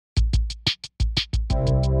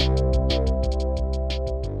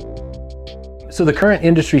So the current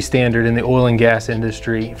industry standard in the oil and gas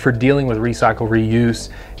industry for dealing with recycle reuse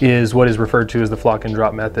is what is referred to as the flock and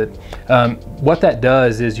drop method. What that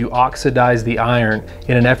does is you oxidize the iron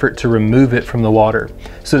in an effort to remove it from the water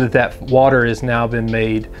so that that water has now been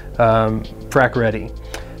made frac ready.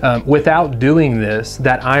 Without doing this,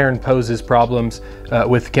 that iron poses problems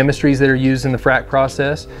with chemistries that are used in the frac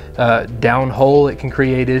process. Downhole, it can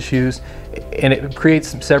create issues, and it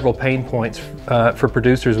creates several pain points for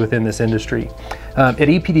producers within this industry. At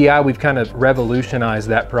EPDI, we've kind of revolutionized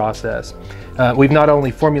that process. We've not only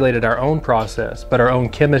formulated our own process, but our own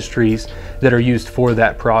chemistries that are used for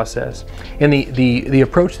that process. And the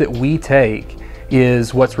approach that we take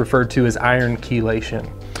is what's referred to as iron chelation.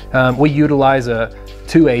 We utilize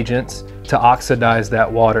two agents to oxidize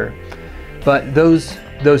that water. But those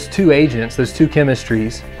two agents, those two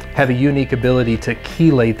chemistries, have a unique ability to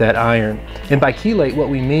chelate that iron. And by chelate, what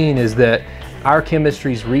we mean is that our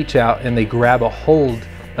chemistries reach out and they grab a hold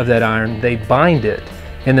of that iron, they bind it,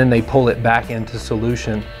 and then they pull it back into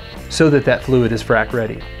solution so that that fluid is frac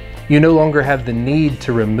ready. You no longer have the need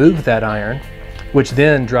to remove that iron, which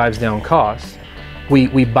then drives down costs.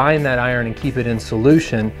 We bind that iron and keep it in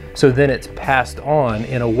solution, so then it's passed on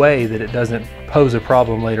in a way that it doesn't pose a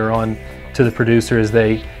problem later on to the producer as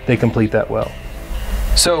they complete that well.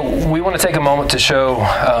 So we want to take a moment to show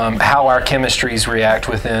how our chemistries react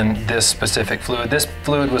within this specific fluid. This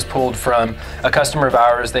fluid was pulled from a customer of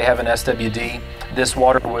ours. They have an SWD. This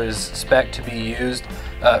water was spec'd to be used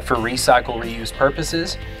for recycle reuse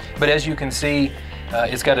purposes. But as you can see,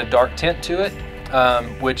 it's got a dark tint to it,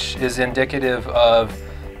 which is indicative of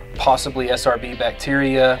possibly SRB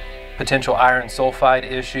bacteria, potential iron sulfide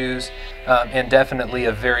issues, and definitely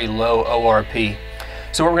a very low ORP.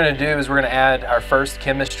 So what we're going to do is we're going to add our first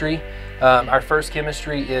chemistry. Our first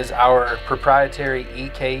chemistry is our proprietary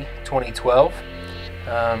EK 2012.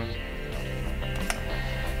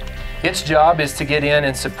 Its job is to get in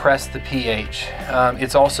and suppress the pH.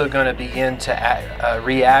 It's also going to begin to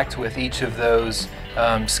react with each of those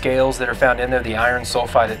scales that are found in there, the iron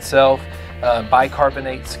sulfide itself,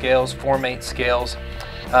 bicarbonate scales, formate scales,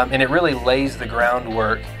 and it really lays the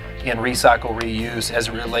groundwork in recycle reuse as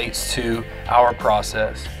it relates to our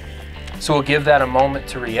process. So we'll give that a moment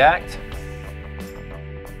to react.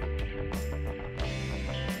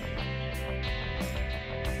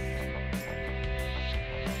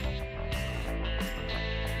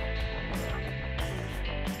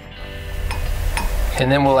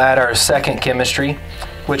 And then we'll add our second chemistry,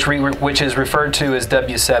 which is referred to as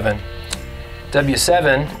W7.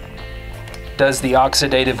 W7 does the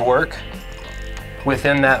oxidative work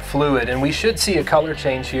within that fluid, and we should see a color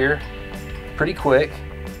change here pretty quick.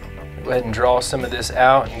 Go ahead and draw some of this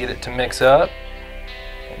out and get it to mix up,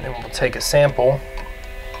 and then we'll take a sample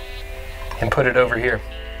and put it over here.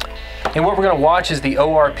 And what we're going to watch is the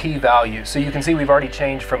ORP value. So you can see we've already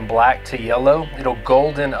changed from black to yellow. It'll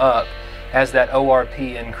golden up as that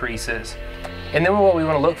ORP increases. And then what we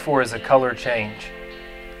want to look for is a color change.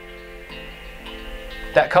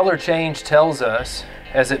 That color change tells us,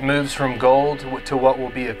 as it moves from gold to what will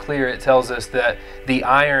be a clear, it tells us that the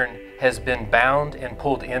iron has been bound and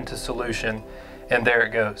pulled into solution, and there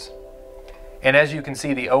it goes. And as you can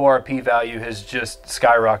see, the ORP value has just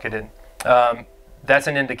skyrocketed. That's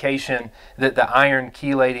an indication that the iron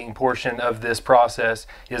chelating portion of this process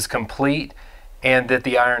is complete and that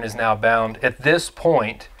the iron is now bound. At this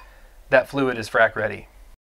point, that fluid is frac ready.